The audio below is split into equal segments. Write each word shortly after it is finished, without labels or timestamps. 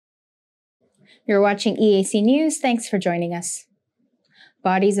You're watching EAC News. Thanks for joining us.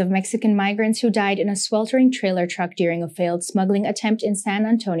 Bodies of Mexican migrants who died in a sweltering trailer truck during a failed smuggling attempt in San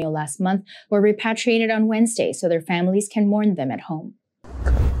Antonio last month were repatriated on Wednesday so their families can mourn them at home.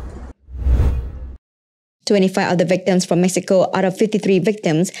 25 of the victims from Mexico out of 53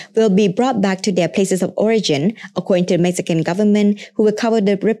 victims will be brought back to their places of origin, according to the Mexican government, who will cover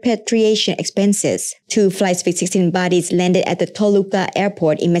the repatriation expenses. 2 flights with 16 bodies landed at the Toluca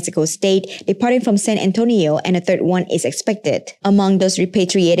airport in Mexico State, departing from San Antonio, and a third one is expected. Among those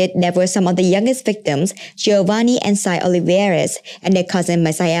repatriated, there were some of the youngest victims, Giovanni and Sai Olivares, and their cousin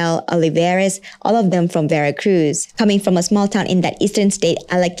Misael Olivares, all of them from Veracruz. Coming from a small town in that eastern state,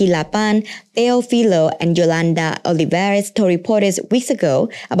 Alaquilapan, Teofilo and Yolanda Olivares told reporters weeks ago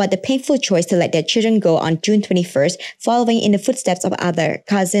about the painful choice to let their children go on June 21st, following in the footsteps of other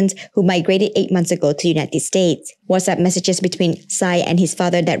cousins who migrated 8 months ago to the United States. WhatsApp messages between Sai and his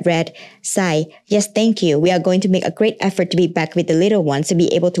father that read, "Sai, yes, thank you. We are going to make a great effort to be back with the little ones, to be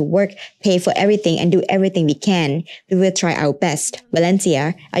able to work, pay for everything, and do everything we can. We will try our best.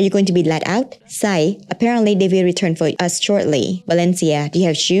 Valencia, are you going to be let out? Sai, apparently they will return for us shortly. Valencia, do you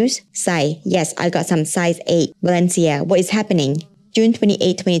have shoes? Sai, yes, I got some size 8. Valencia, what is happening? June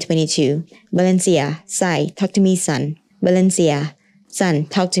 28, 2022. Valencia, Sai, talk to me, son. Valencia, son,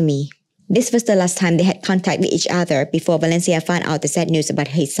 talk to me." This was the last time they had contact with each other before Valencia found out the sad news about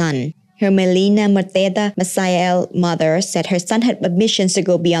his son. Hermelina Merteda, Misael's mother, said her son had permissions to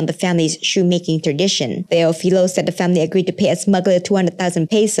go beyond the family's shoemaking tradition. Teofilo said the family agreed to pay a smuggler 200,000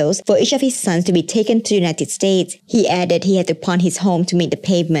 pesos for each of his sons to be taken to the United States. He added he had to pawn his home to make the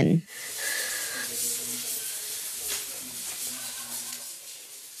payment.